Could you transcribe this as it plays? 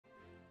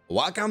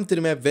Welcome to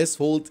the map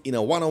Westfold in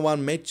a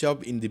one-on-one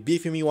matchup in the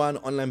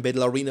BFME1 online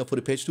battle arena for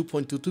the patch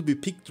 2.2 to be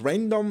picked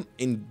random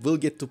and will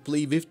get to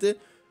play with the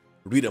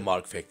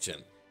Riddermark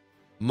faction.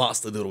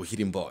 Master the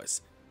Rohirrim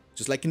boys.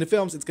 Just like in the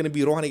films, it's gonna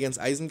be Rohan against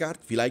Isengard.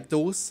 We like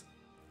those.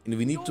 And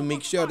we need to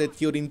make sure that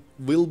Theoden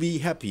will be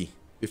happy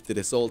with the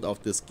result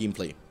of this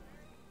gameplay.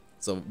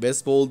 So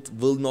Westfold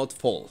will not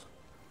fall.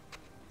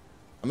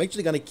 I'm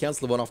actually gonna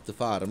cancel one of the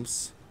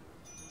farms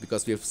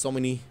because we have so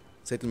many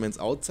settlements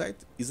outside.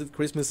 Is it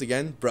Christmas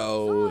again?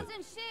 Bro. Swords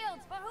and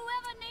shields for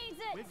whoever needs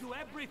it. We'll do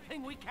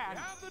everything we can.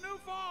 Have the new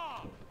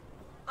farm.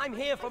 I'm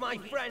here for my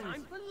friends.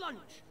 Time for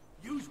lunch.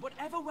 Use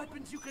whatever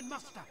weapons you can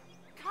muster.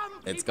 Come,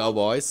 Let's go,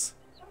 boys.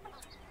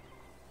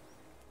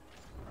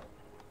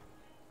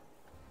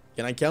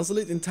 Can I cancel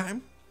it in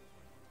time?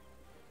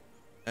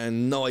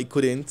 And no, I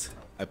couldn't.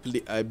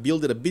 I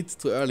built it a bit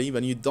too early.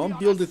 When you don't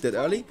build it that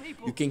early,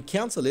 you can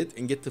cancel it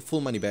and get the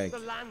full money back. The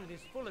land is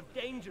full of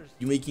dangers.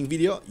 You making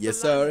video? Yes,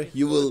 sir.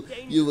 You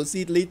will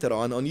see it later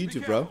on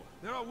YouTube, bro.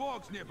 There are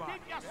wargs nearby.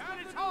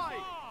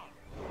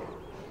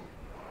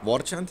 War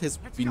chant has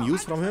been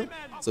used from him,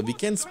 so we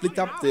can split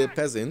up the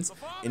peasants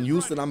and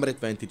use the number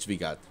advantage we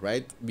got,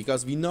 right?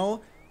 Because we know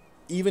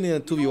even in a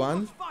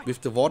 2v1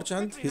 with the war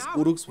chant, his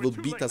Uruks will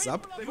beat us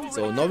up.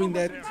 So knowing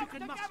that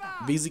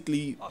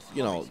basically,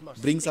 you know,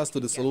 brings us to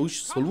the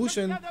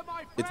solution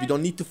that we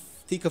don't need to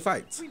take a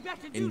fight,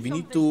 and we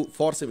need to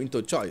force him into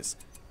a choice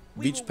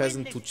which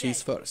peasant to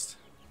chase first.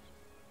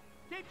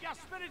 Keep your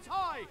spirits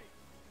high.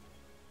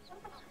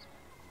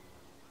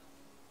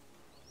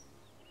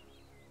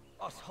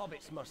 Us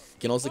hobbits must.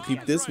 Can also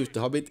keep this with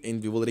the hobbit,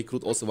 and we will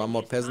recruit also one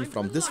more peasant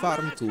from this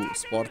farm to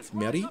support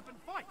Mary.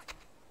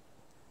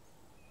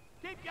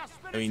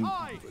 I mean,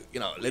 you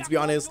know, let's be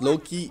honest,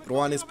 low-key,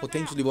 Rohan is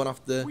potentially one of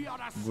the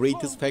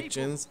greatest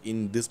factions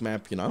in this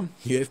map, you know.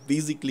 You have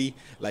basically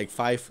like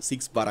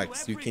 5-6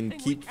 barracks. You can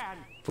keep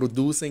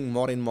producing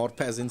more and more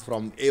peasants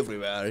from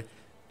everywhere,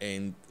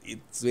 and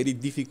it's very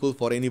difficult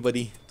for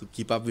anybody to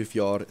keep up with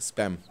your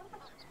spam.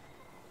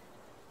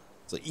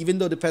 So even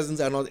though the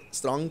peasants are not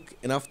strong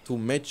enough to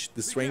match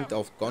the strength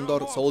of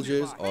Gondor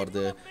soldiers or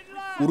the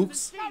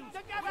Uruks,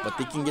 but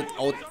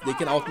they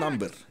can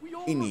outnumber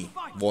any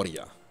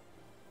warrior.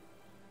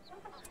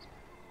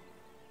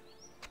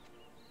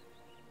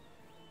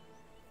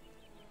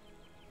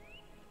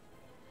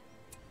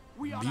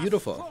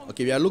 Beautiful.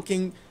 Okay, we are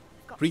looking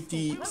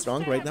pretty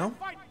strong right now.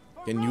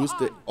 Can use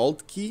the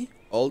Alt key,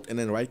 Alt and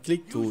then right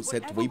click to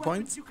set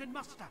waypoints.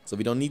 So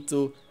we don't need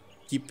to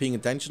keep paying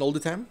attention all the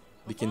time.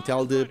 We can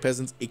tell the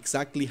peasants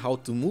exactly how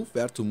to move,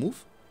 where to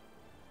move.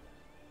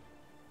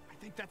 I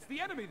think that's the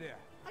enemy there.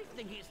 I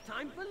think it's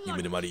time for lunch. Give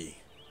me the money.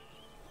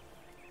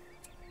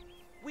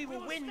 We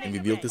will win. And we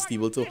built the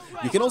stable too.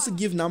 You can also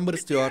give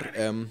numbers to your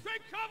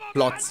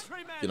plots,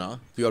 you know,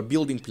 to your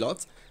building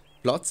plots.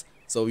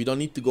 So you don't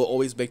need to go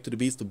always back to the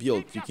base to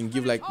build. You can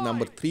give like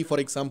number 3, for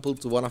example,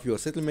 to one of your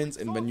settlements,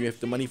 and when you have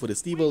the money for the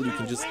stable, you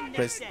can just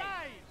press,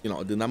 you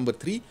know, the number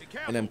 3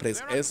 and then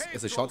press S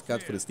as a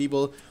shortcut for the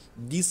stable.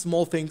 These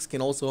small things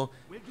can also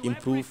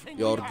improve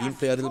your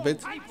gameplay a little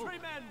bit.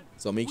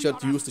 So make sure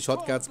to use the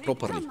shortcuts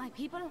properly.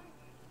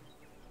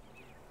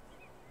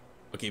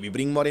 Okay, we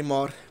bring more and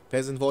more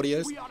peasant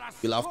warriors.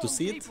 We love to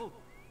see it.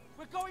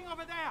 We're going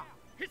over there.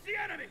 It's the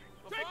enemy.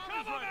 Take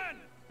cover, men.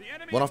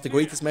 One of the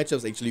greatest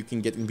matchups actually you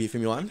can get in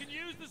BFME1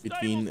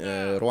 between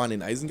Rohan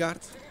and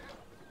Isengard.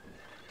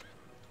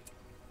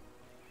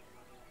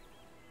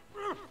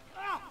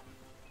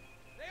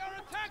 They are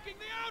attacking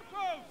the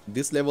outpost.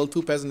 This level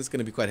 2 peasant is going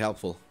to be quite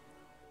helpful.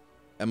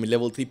 I mean,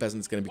 level 3 peasant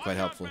is going to be quite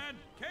helpful.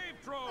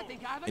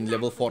 And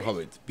level 4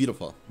 hobbit.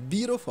 Beautiful.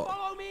 Beautiful.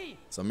 Follow me.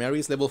 So Mary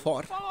is level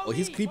 4. Oh,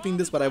 he's creeping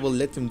this, but I will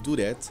let him do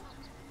that.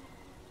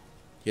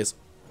 He has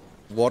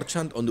war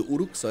chant on the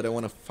Uruk, so I don't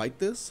want to fight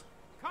this.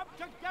 Come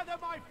together,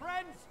 my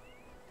friends.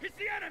 It's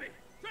the enemy.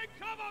 Take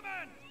cover,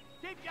 men.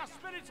 Keep your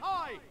spirits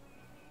high.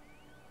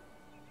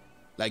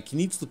 Like, he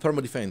needs to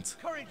perma-defend.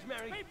 Courage,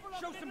 Mary.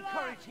 Show some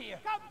courage here.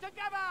 Come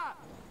together.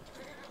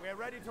 We're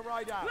ready to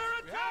ride out.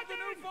 We're attacking the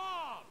new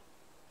farm.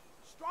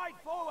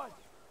 Strike forward.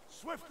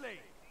 Swiftly.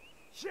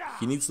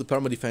 He needs to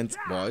perma-defend,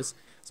 boys.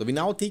 So we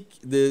now take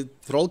the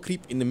troll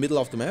creep in the middle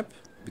of the map,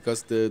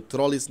 because the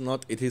troll is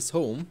not at his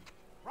home.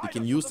 He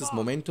can use this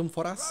momentum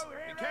for us. Be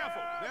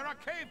careful. There are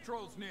cave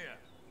trolls near.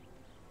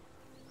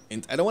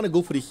 And I don't want to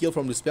go for the heal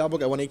from the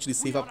spellbook. I want to actually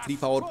save up 3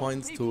 power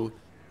points to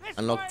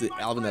unlock the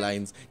Elven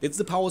Alliance. That's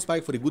the power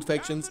spike for the good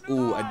factions.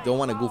 Oh, I don't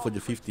want to go for the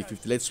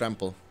 50-50. Let's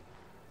trample.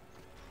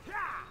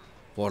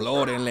 For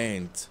Lord and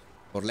Land.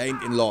 For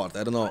Land and Lord.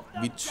 I don't know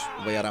which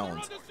way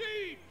around.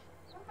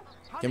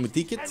 Can we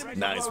take it?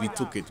 Nice, we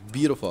took it.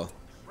 Beautiful.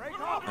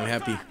 I'm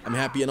happy. I'm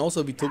happy. And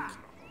also we took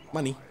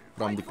money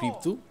from the creep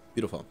too.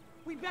 Beautiful.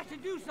 We better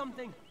do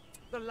something.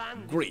 The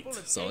land Great.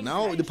 So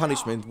now the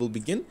punishment will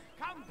begin.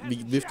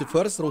 With the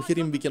first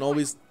Rohirrim, we can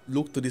always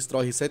look to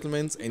destroy his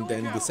settlements, and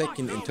then the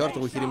second and third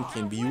Rohirrim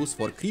can be used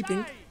for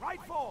creeping.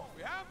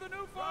 We have the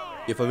new farm.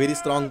 You have a very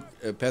strong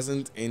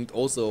peasant and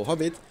also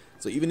hobbit.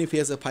 So even if he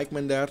has a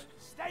pikeman there,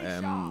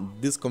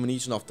 this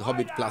combination of the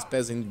hobbit plus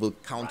peasant will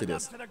counter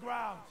this.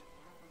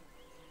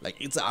 Like,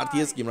 it's an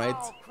RTS game, right?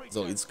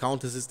 So it's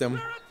counter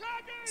system.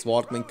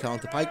 Swordmen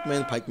counter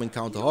pikemen, pikemen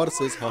counter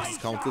horses, horses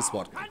counter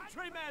swordmen.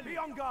 Be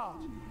on guard.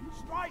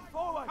 Strike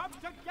forward. Come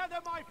together,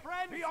 my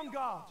friend. Be on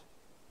guard.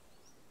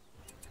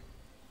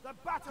 The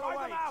battle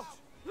awaits.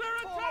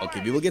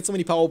 Okay, we will get so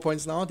many power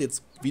points now. That's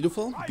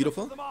beautiful,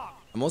 beautiful.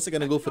 I'm also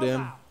gonna go for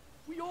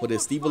the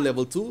Steeple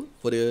level 2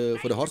 for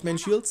the horseman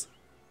shields.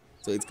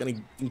 So it's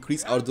gonna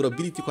increase our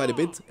durability quite a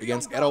bit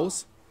against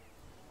arrows.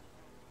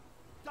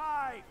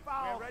 Die,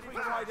 foul. We're ready to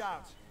ride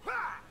out.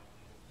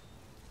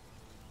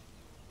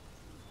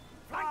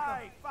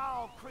 Die,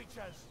 foul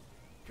creatures.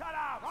 Cut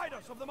out.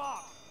 Riders of the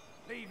mark.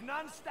 Leave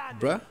none standing.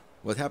 Bruh,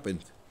 what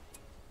happened?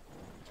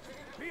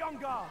 Be on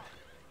guard.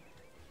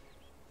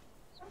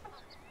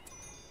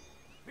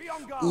 Be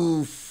on guard.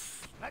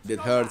 Oof, that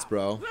hurts,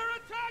 bro.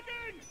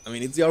 I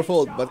mean, it's your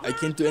fault, but I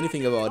can't do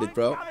anything about it,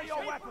 bro.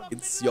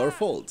 It's your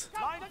fault.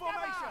 Line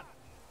formation.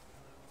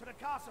 To the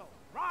castle.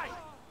 Right.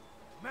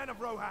 Men of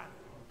Rohan.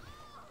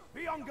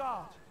 Be on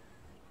guard.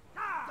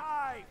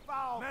 Die,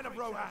 foul. Men of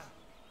Rohan.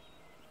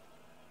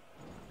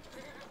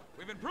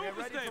 We've improved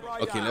the stable.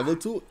 Okay, level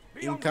 2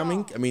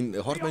 incoming. I mean,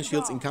 horseman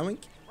shields incoming.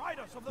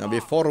 Now we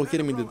have 4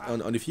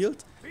 Rohirrim on the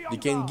field. We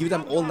can give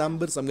them all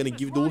numbers. I'm gonna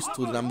give those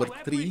to the number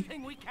 3.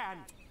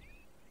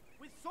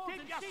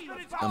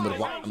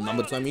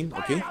 Number 2, I mean.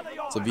 Okay.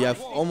 So we have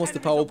almost the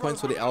power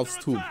points for the elves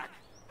too.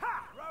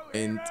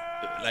 And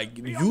like,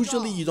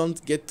 usually you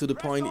don't get to the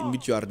point in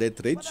which you are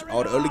that rich.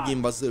 Our early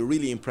game was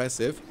really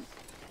impressive,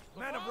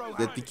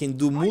 that we can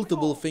do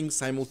multiple things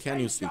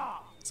simultaneously.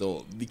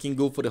 So we can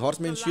go for the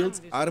horseman shields,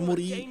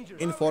 armory,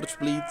 and forge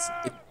blades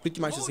at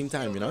pretty much the same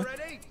time, you know.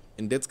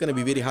 And that's gonna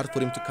be very hard for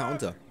him to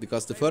counter,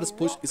 because the first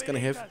push is gonna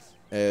have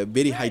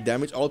very high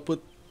damage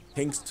output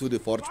thanks to the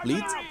forge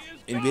blades,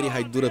 and very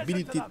high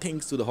durability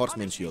thanks to the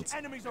horseman shields.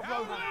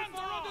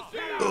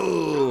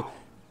 Oh,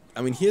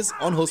 I mean, here's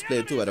on-host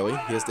player too, by the way.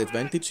 Here's the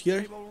advantage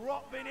here.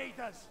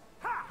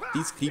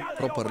 Please creep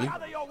properly.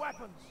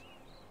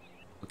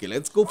 Okay,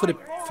 let's go for the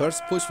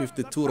first push with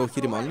the 2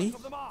 Rohirrim only.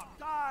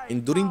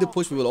 And during the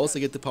push, we will also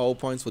get the power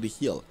points for the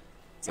heal.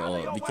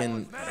 So we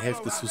can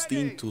have the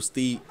sustain to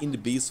stay in the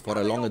base for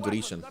a longer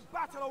duration. The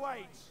battle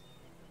awaits.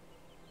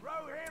 The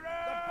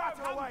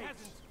battle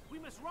awaits. We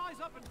must rise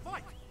up and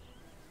fight.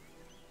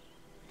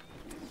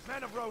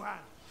 Men of Rohan.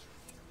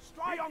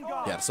 Strike on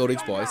guard. Yeah, so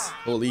rich, boys.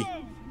 Holy.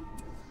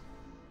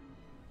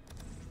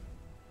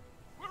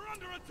 We're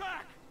under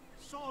attack.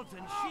 Swords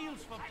and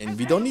shields for. And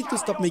we don't need to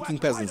stop making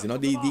peasants, you know.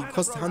 They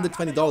cost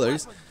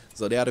 $120,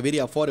 so they are very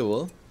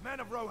affordable.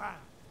 Men of Rohan.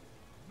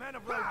 Men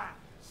of Rohan.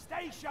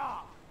 Stay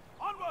sharp.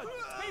 Onward.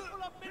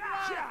 People of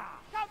Midland.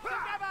 Come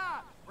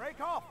together. Break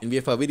off. And we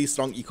have a very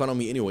strong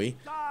economy anyway.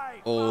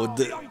 Oh,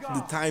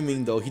 the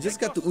timing though. He just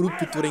got the Uruk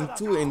to rank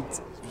 2 and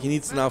he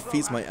needs to now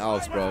face my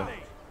elves, bro.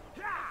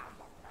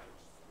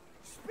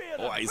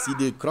 Oh, I see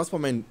the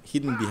crossbowman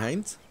hidden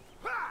behind.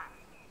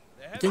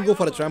 I can go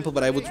for a trample,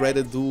 but I would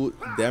rather do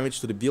damage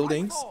to the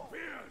buildings.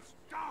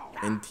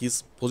 And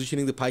he's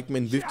positioning the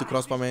pikemen with the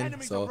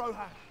crossbowman, so...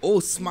 Oh,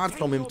 smart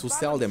from him to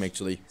sell them,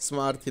 actually.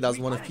 Smart, he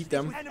doesn't want to feed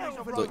them.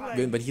 So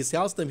when he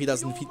sells them, he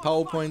doesn't feed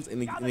power points,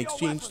 and in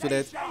exchange to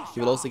that, he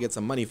will also get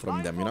some money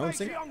from them, you know what I'm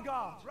saying?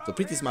 So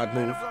pretty smart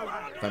move,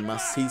 if I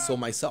must say so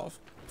myself.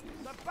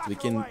 So we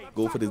can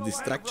go for the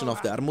distraction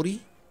of the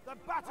armory,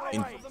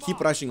 and keep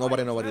rushing over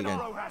and over again.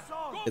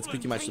 That's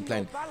pretty much the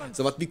plan.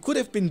 So what we could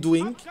have been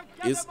doing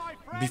is,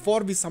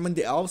 before we summon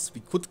the elves,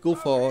 we could go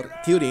for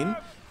Theoden,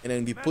 and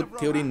then we put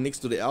Theoden next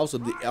to the elves, so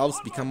the elves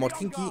become more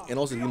tanky and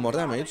also do more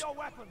damage.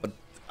 But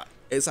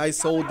as I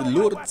saw the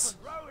lords,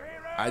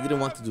 I didn't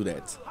want to do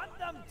that.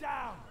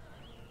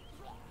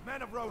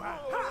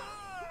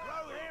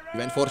 He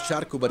went for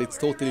Sharku, but it's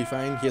totally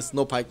fine. He has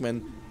no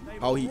pikemen.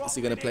 How is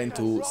he gonna plan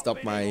to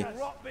stop my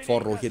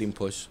 4 Rohirrim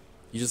push?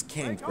 You just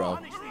can't, bro.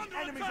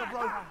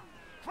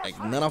 Like,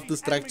 none of the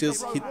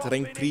structures hit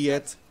rank 3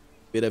 yet.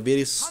 We had a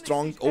very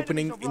strong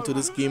opening into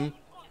this game.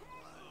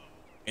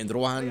 And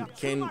Rohan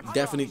can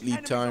definitely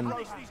turn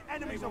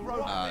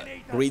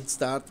a great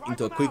start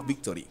into a quick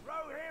victory.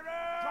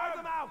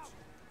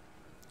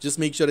 Just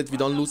make sure that we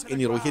don't lose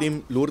any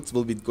Rohirrim. Lords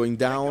will be going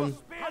down.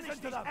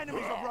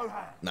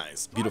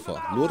 Nice, beautiful.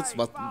 Lords,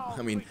 but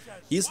I mean,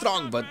 he's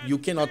strong, but you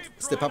cannot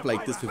step up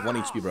like this with 1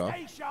 HP, bro.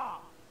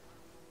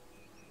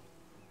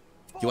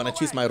 You wanna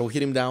chase my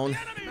Rohirrim down?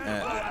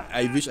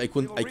 I wish I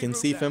can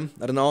save him.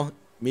 I don't know.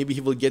 Maybe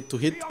he will get to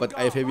hit, but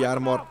I have heavy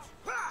armor.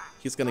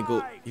 He's gonna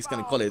call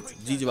it.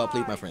 GG, well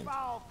played, my friend.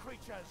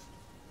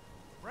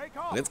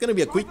 That's gonna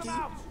be a quickie.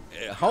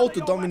 How to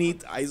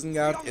dominate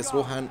Isengard as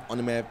Rohan on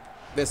the map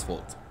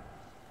Westfold.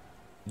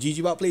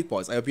 GG, well played,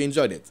 boys. I hope you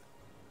enjoyed it.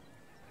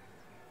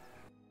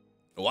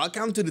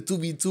 Welcome to the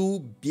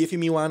 2v2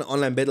 BFME1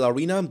 online battle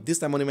arena. This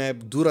time on the map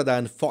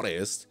Duradan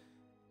Forest.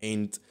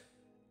 And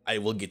I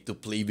will get to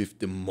play with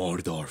the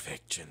Mordor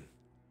faction.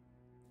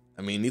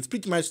 I mean, it's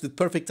pretty much the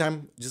perfect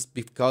time just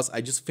because I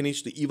just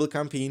finished the Evil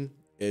campaign,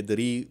 the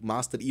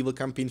remastered Evil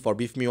campaign for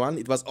BFME1.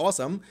 It was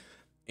awesome.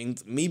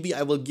 And maybe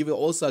I will give it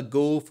also a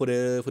go for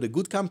the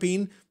good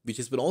campaign, which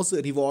has been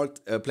also reward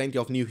plenty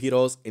of new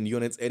heroes and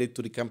units added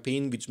to the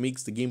campaign, which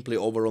makes the gameplay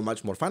overall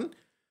much more fun.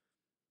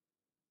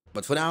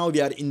 But for now,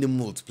 we are in the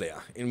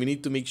multiplayer, and we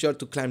need to make sure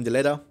to climb the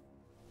ladder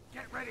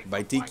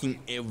by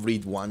taking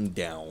everyone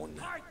down.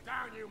 Fight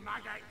down, you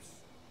maggots!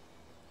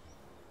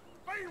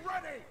 Be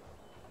ready!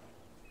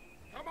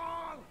 Come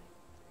on!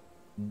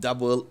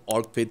 Double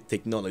orc pit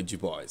technology,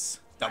 boys.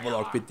 Double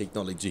orc pit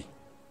technology.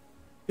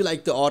 You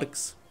like the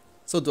orcs?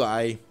 So do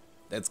I.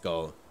 Let's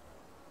go.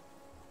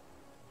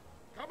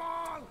 Come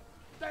on!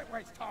 Don't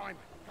waste time!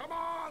 Come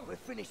on! We're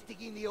finished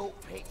digging the orc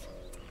pit.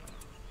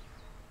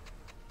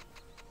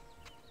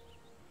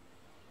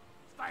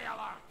 Stay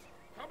alert!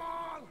 Come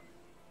on!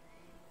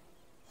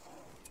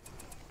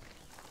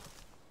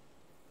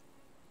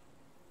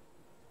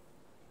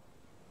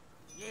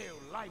 You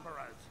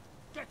laborers,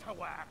 get to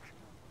work!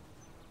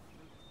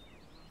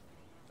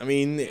 I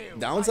mean, the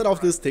downside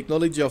of this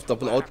technology of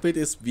double output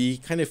is we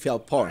kind of feel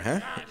poor, huh?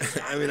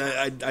 I mean,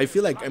 I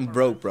feel like I'm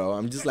broke, bro.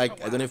 I'm just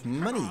like, I don't have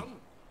money.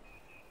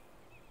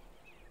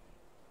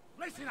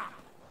 Listen up!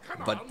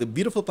 Come But on! the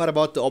beautiful part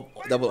about the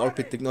double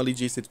output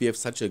technology is that we have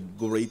such a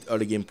great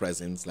early game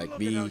presence. Like,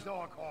 Look at those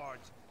orc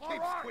hordes.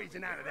 Keep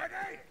squeezing out of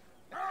there.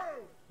 Go!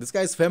 this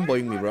guy's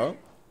fanboying me, bro.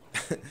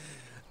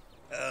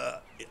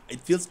 It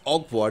feels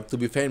awkward to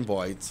be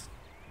fanboyed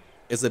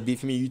as a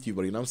BFME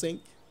YouTuber, you know what I'm saying?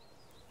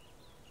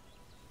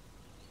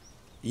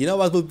 You know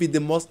what would be the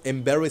most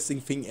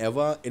embarrassing thing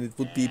ever? And it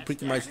would be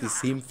pretty much the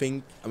same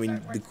thing, I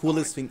mean, the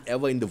coolest thing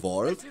ever in the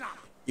world.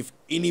 If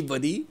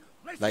anybody,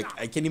 like,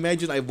 I can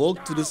imagine I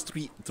walk through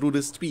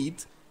the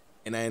street,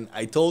 and then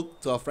I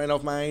talk to a friend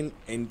of mine,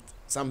 and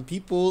some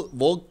people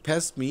walk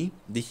past me,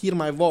 they hear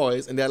my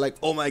voice, and they're like,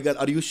 oh my god,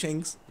 are you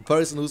Shanks, the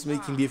person who's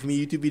making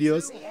BFME YouTube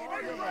videos?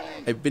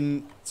 I've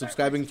been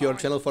subscribing to your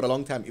channel for a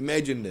long time.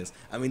 Imagine this.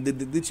 I mean,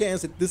 the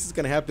chance that this is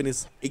gonna happen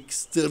is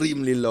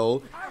extremely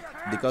low,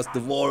 because the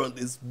world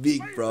is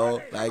big, bro.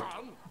 Like,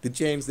 the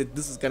chance that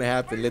this is gonna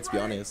happen, let's be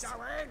honest,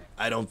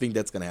 I don't think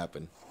that's gonna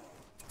happen.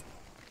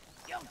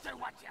 You'll do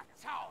what you're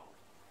told.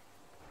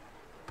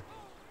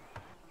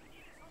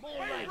 More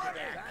lads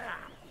there.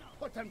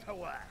 Put them to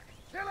work.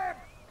 Kill him!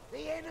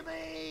 The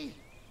enemy!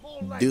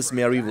 More This laborers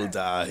Mary there. will Put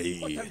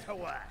die. them to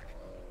work.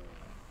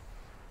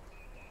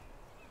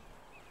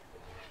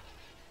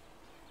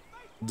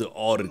 The Look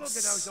at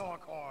those orcs.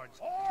 orc hordes.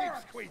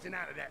 Keep squeezing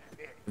out of that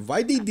pit.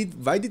 Why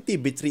did they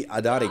betray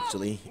Adar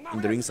actually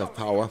in the Rings of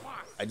Power?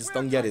 I just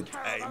don't get it.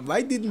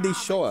 Why didn't they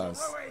show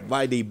us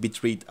why they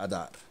betrayed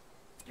Adar?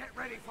 Get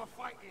ready for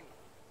fighting.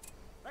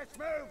 Let's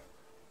move.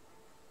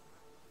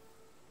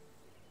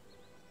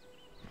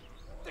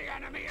 The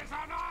enemy is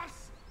on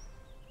us.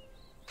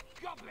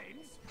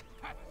 Goblins,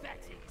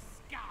 pathetic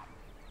scum.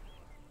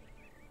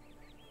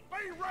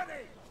 Be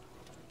ready.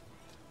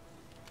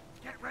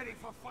 Get ready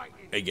for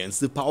fighting.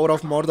 Against the power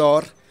of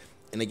Mordor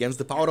and against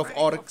the power of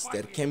orcs,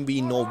 there can be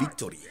no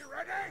victory. You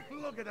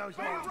ready? Look at those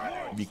orc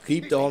hordes. We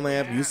creep the whole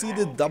map. You see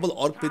the double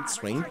orc pit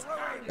strength,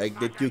 like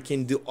that you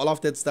can do all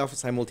of that stuff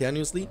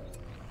simultaneously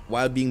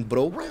while being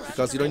broke,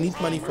 because you don't need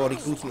money for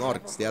recruiting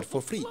orcs. They are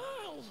for free.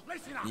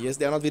 Listen up. Yes,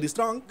 they are not very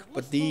strong,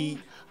 but they,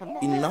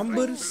 in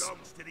numbers,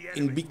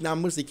 in big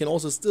numbers, they can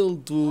also still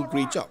do a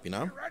great job, you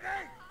know? Ready?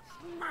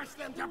 Smash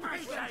them to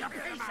pieces.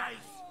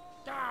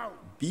 Down.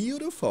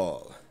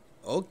 Beautiful.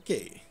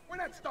 Okay. We're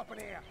not stopping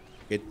here.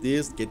 Get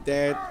this, get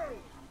that.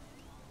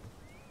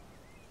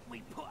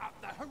 We put up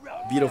the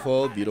heroic.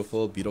 Beautiful,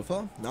 beautiful,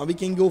 beautiful. Now we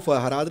can go for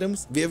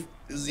Haradrims. We have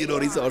 0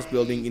 resource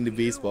building in the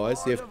base,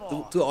 boys. We have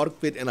two orc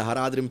pit and a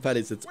Haradrim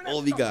palace. That's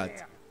all we got.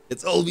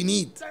 That's all we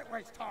need. Don't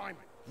waste time.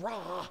 Where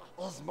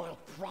is my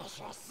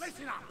precious?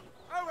 Listen up.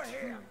 Over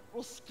here.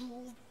 Risky,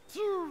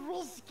 too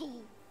risky.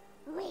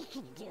 We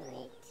can do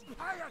it.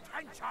 Pay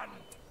attention.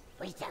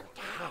 We don't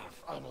have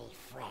any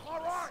friends. All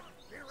right.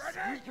 You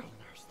ready? Sneaker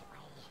knows the way.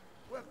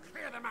 We'll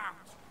clear them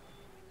out.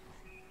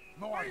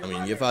 I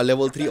mean, you have a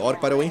level 3 orc,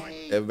 by the way.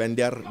 When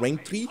they are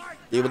rank 3,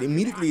 they will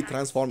immediately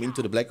transform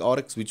into the black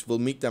orcs, which will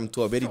make them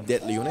to a very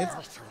deadly unit.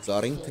 So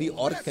a rank 3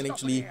 orc can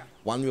actually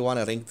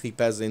 1v1 a rank 3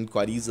 peasant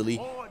quite easily.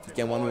 You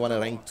can 1v1 a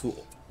rank 2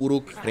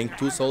 Uruk, rank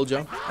 2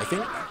 soldier, I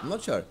think. I'm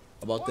not sure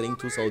about the rank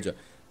 2 soldier.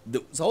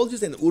 The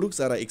soldiers and Uruks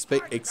are an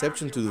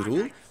exception to the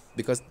rule,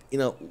 because in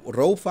a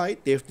row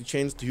fight, they have the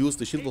chance to use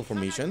the shield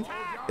formation.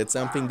 That's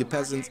something the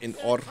peasants and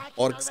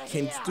orcs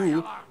can't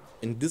do.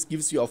 And this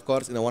gives you, of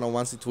course, in a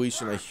one-on-one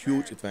situation, a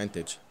huge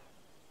advantage.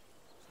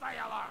 Stay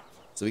alert.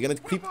 So we're gonna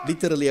creep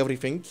literally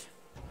everything.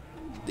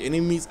 The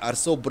enemies are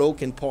so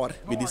broke and poor.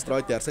 We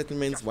destroyed their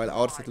settlements while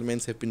our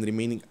settlements have been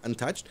remaining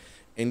untouched.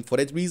 And for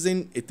that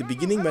reason, at the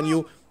beginning, when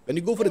you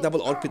go for the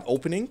double orc pit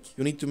opening,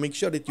 you need to make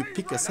sure that you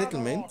pick a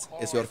settlement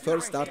as your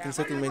first starting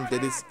settlement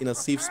that is in a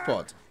safe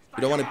spot.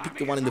 You don't want to pick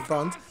the one in the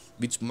front,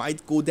 which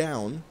might go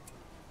down.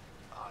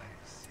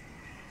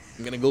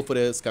 I'm gonna go for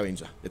the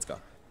scavenger. Let's go.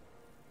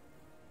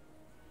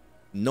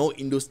 No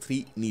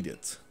industry needed.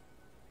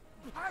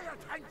 Pay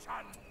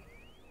attention!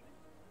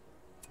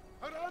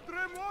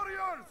 Haradrim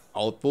warriors!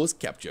 Outpost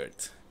captured.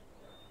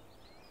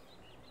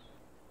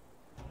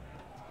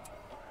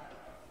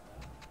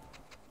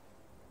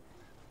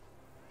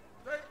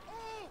 They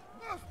all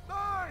must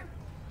die!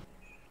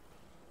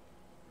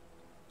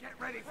 Get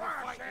ready for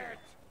fighting!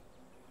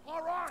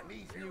 All right,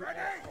 these new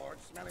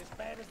swords smell as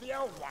bad as the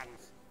old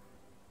ones.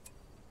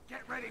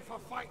 Get ready for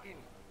fighting!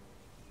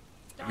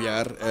 We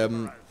are, I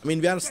mean,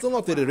 we are still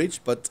not very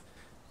rich, but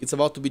it's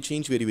about to be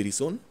changed very, very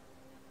soon.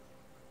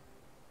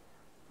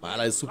 My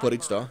ally is super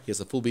rich though. He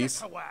has a full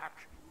base.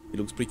 He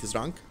looks pretty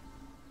strong.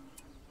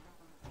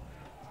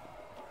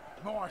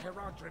 More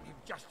Herodrim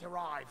have just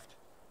arrived.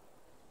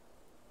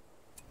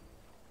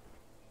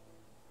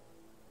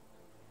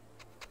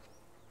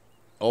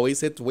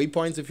 Always hit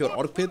waypoints with your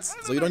orc pits,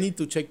 so you don't need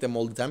to check them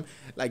all the time.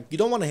 Like, you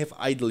don't want to have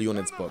idle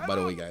units, by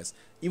the way, guys.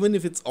 Even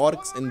if it's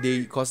orcs and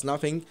they cost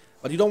nothing,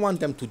 but you don't want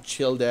them to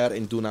chill there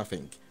and do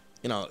nothing.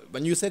 You know,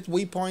 when you set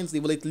waypoints,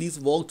 they will at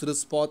least walk to the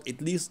spot, at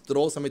least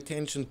draw some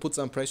attention, put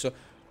some pressure.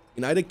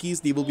 In either case,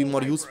 they will be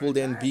more useful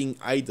than being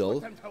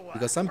idle,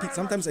 because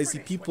sometimes I see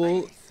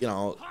people, you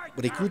know,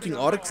 recruiting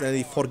orcs and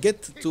they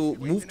forget to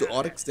move the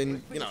orcs,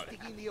 then, you know,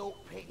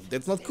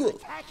 that's not cool.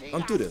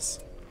 Don't do this.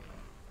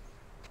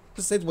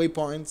 Just set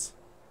waypoints.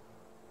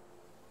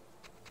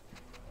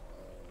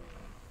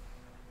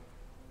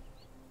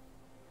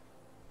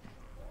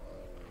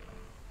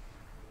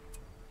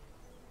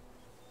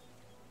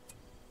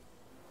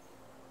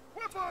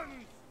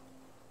 Weapons!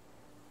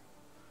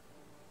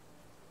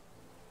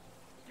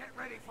 Get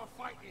ready for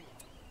fighting.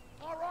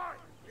 All right,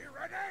 you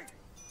ready?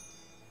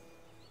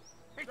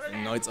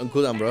 No, it's on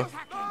cooldown, bro.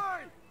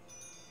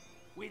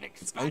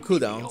 It's on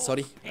cooldown.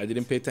 Sorry, I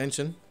didn't pay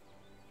attention.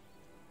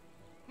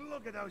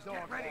 Look at those orcs.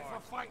 Get ready for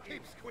fighting.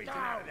 Keep squeezing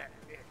out of that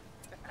pit.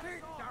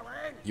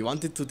 He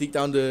wanted to take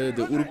down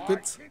the Uruk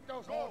pit.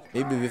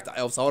 Maybe with the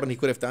Eye of Sauron he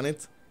could have done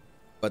it.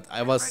 But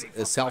I was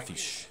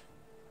selfish.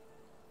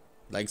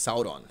 Like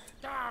Sauron.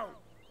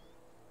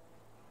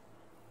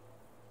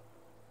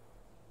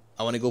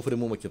 I want to go for the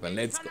Mumakil plan.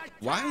 Let's go.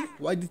 Why?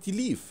 Why did he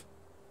leave?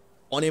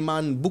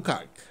 Oneman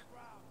Bukak.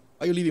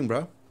 Why are you leaving,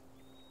 bro?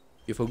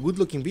 You have a good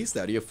looking beast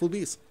there. You have full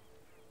beast.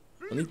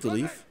 No need to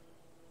leave.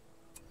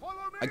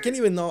 I can't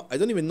even know. I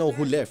don't even know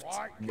who left.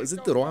 Is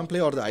it the Rohan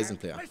player or the Eisen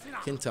player?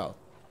 Can't tell.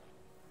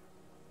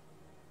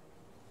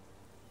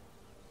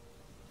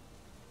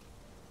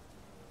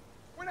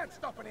 We're not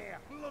stopping here.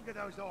 Look at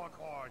those orc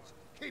hordes.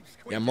 Keep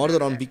squeezing. Yeah,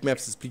 Mordor on big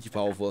maps is pretty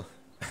powerful.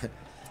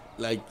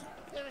 Like,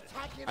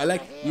 I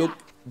like, look,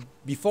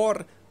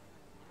 before,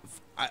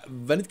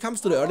 when it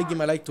comes to the early game,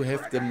 I like to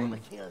have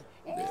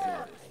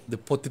the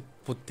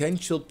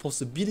potential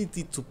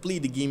possibility to play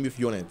the game with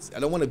units. I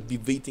don't want to be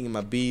waiting in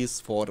my base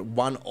for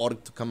one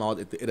orc to come out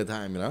at a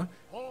time, you know?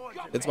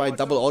 That's why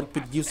double orc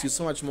pit gives you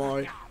so much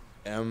more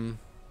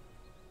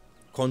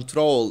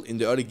control in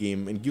the early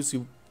game and gives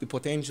you the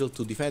potential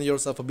to defend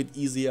yourself a bit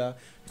easier,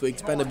 to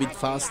expand a bit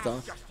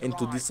faster, and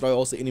to destroy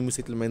also enemy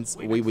settlements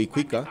way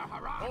quicker.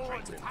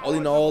 So all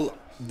in all,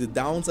 the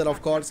downside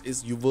of course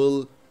is you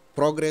will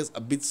progress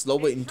a bit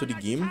slower into the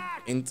game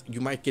and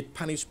you might get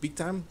punished big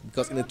time,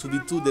 because in a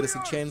 2v2 there is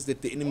a chance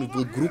that the enemy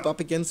will group up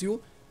against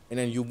you and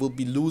then you will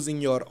be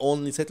losing your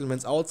own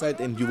settlements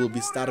outside and you will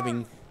be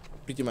starving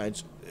pretty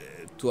much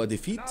to a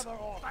defeat.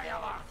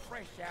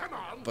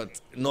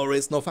 But no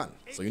risk, no fun.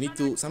 So you need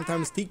to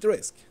sometimes take the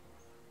risk.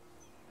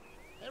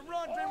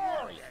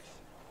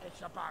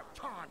 It's about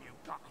time you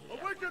got here.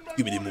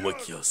 Give me the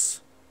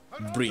Mumakios.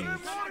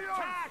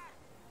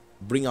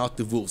 Bring out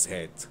the wolf's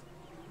head.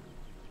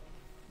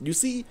 You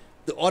see,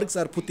 the orcs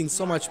are putting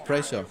so much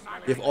pressure.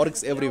 We have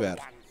orcs everywhere,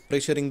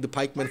 pressuring the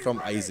pikemen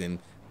from Eisen.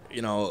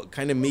 You know,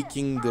 kind of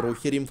making the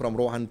Rohirrim from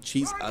Rohan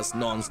chase us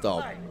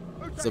non-stop.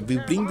 So we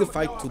bring the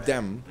fight to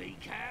them. Be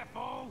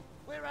careful.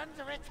 We're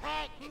under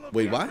attack.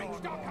 Wait, what?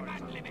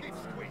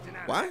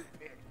 What?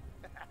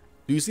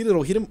 Do you see the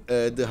Rohirrim,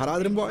 the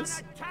Haradrim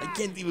boys? I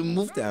can't even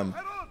move them.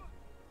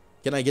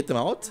 Can I get them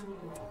out?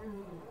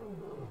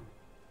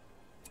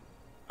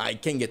 I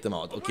can get them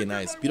out. Okay,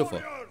 nice,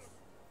 beautiful.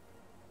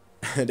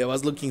 There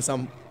was looking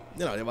some,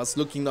 you know, there was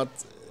looking not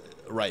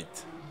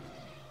right.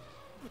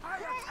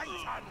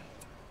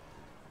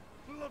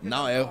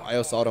 Now I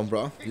have Sauron,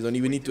 bro. You don't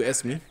even need to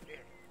ask me.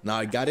 Now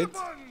I got it.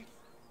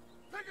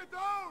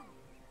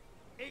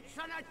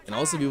 And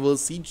also we will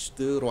siege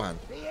the Rohan.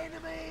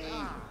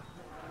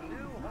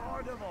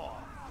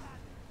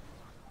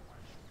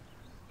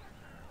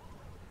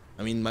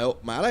 I mean, my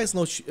ally has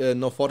no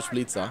Forge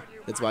Blitzer.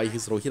 That's why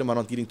his Rohirrim are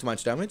not dealing too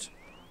much damage.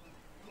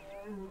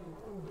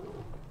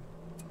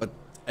 But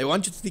I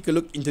want you to take a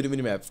look into the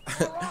minimap.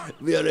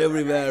 We are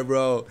everywhere,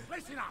 bro.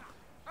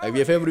 Like, we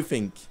have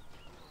everything.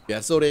 We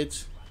are so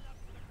rich.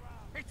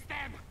 It's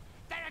them.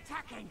 They're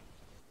attacking.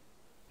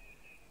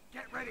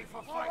 Get ready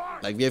for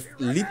fight. Like, we have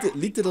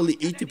literally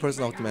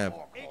 80% of the map.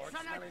 It's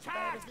an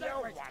attack.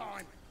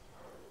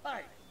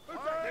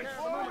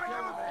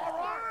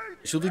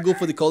 Should we go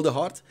for the Colder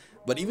Heart?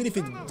 But even if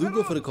we do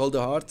go for the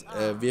Colder Heart,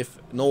 we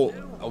have no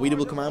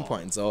available command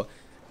points. So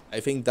I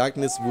think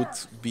darkness would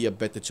be a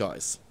better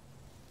choice.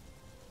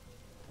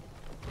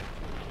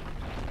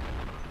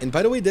 And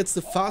by the way, that's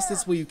the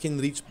fastest way you can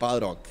reach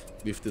Balrog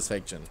with this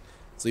faction.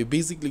 So you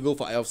basically go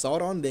for Eye of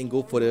Sauron, then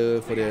go for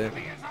the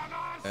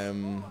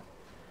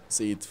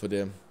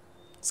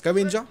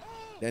Scavenger,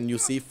 then you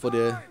save for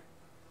the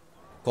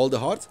Call the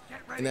Heart,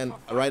 and then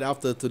right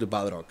after to the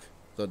Balrog.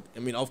 So I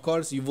mean, of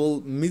course, you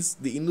will miss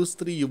the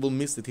industry, you will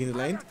miss the Tainted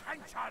Land,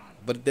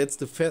 but that's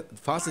the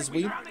fastest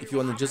way if you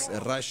want to just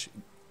rush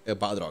a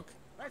Balrog.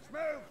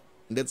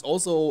 And that's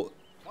also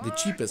the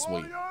cheapest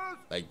way.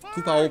 Like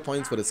 2 power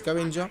points for the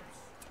Scavenger,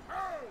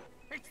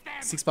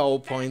 6 power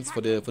points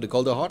for the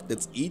Call the Heart.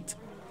 That's 8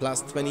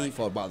 plus 20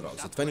 for Balrog.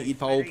 So 28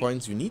 power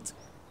points you need.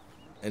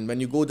 And when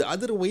you go the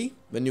other way,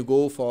 when you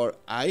go for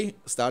Eye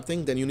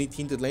starting, then you need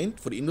Tainted Land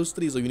for the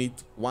industry. So you need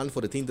 1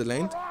 for the Tainted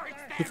Land,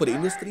 2 for the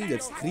industry,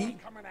 that's 3.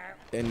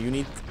 Then you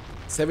need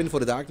 7 for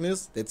the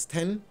darkness, that's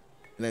 10. And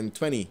then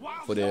 20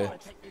 for the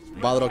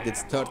Balrog,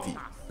 that's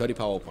 30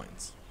 power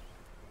points.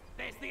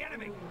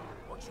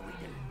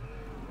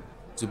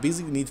 So you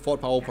basically need 4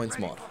 power points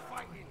more,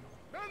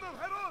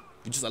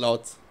 which is a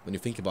lot when you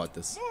think about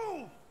this.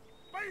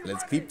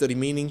 Let's creep the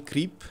remaining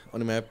creep on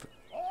the map,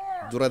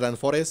 Duradan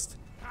Forest.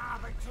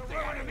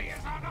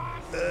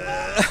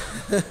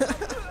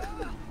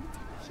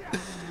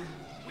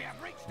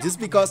 Just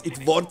because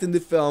it worked in the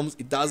films,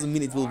 it doesn't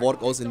mean it will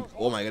work also in...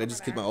 Oh my god, I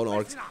just killed my own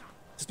orcs.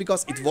 Just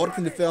because it worked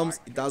in the films,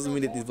 it doesn't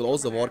mean that it will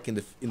also work in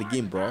the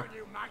game, bro.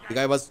 The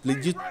guy was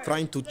legit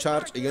trying to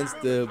charge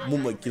against the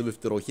Moonlight kill with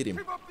the Rohirrim.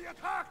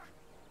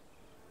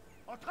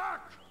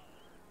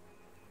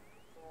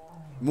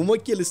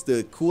 Moonlight kill is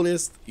the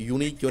coolest,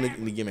 unique unit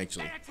in the game,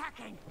 actually.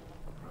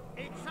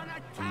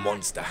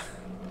 Monster.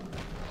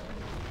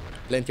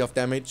 Plenty of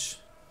damage.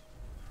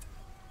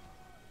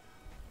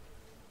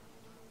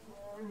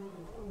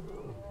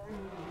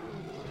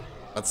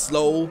 But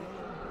slow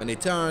when they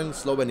turn,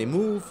 slow when they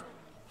move,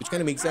 which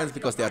kind of makes sense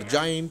because they are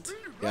giant,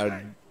 they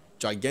are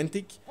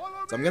gigantic.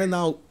 So I'm gonna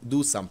now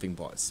do something,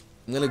 boys.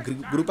 I'm gonna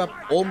group up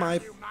all my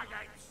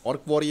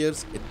orc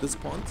warriors at this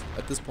spot,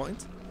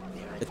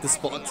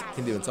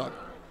 can't even talk.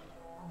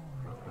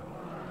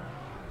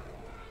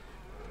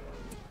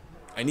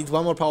 I need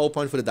 1 more power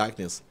point for the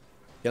darkness.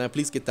 Can I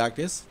please get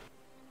darkness?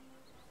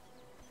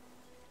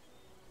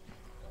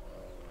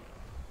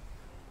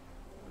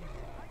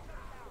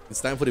 It's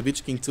time for the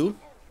Witch King too.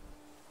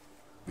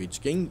 Witch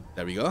King,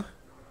 there we go.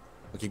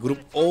 Okay, group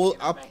all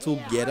up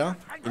together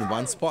in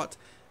one spot.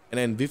 And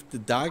then with the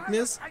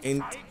darkness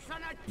and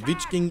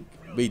Witch King...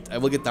 Wait, I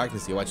will get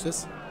darkness here, watch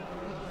this.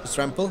 Just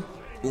trample.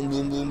 Boom,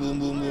 boom, boom, boom,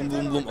 boom, boom,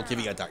 boom, boom. Okay,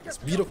 we got darkness.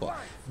 Beautiful.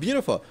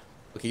 Beautiful.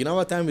 Okay, you know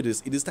what time it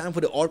is? It is time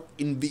for the orc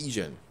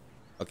invasion.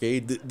 Okay,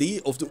 the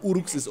day of the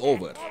Uruks is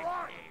over.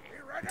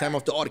 The time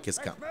of the orc has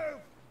come.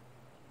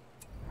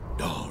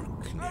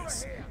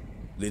 Darkness.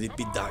 Let it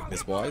be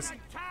darkness, boys.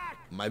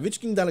 My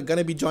Witch King are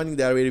gonna be joining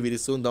there very, very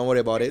soon. Don't worry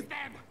about it.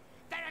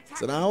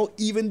 So now,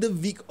 even the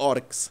weak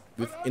orcs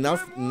with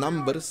enough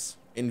numbers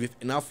and with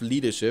enough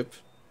leadership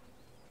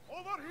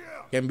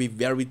can be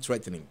very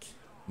threatening.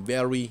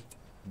 Very,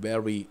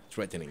 very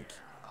threatening.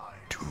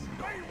 To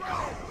know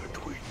power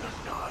between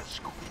the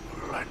Nazgul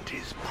and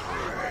his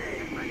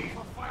prey.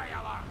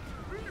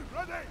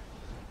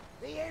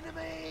 The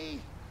enemy!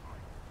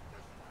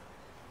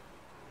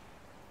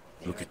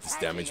 Look at this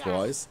damage,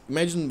 boys.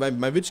 Imagine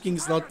my Witch King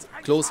is not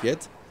close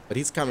yet, but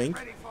he's coming.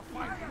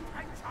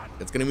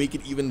 That's gonna make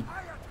it even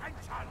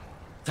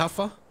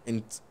tougher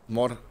and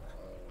more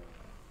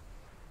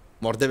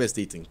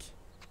devastating.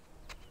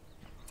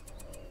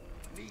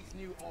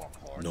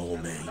 No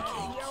man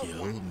can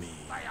kill me.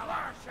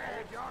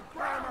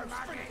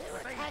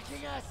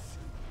 Attacking us!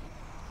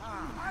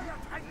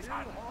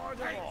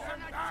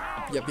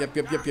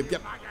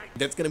 Yep.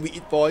 That's gonna be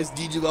it, boys.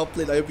 GG, well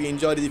played. I hope you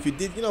enjoyed it. If you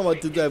did, you know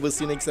what to do. I will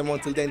see you next time.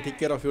 Until then, take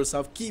care of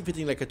yourself. Keep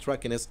hitting like a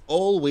truck, and as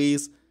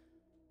always,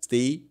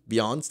 stay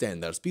beyond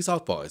standards. Peace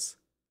out, boys.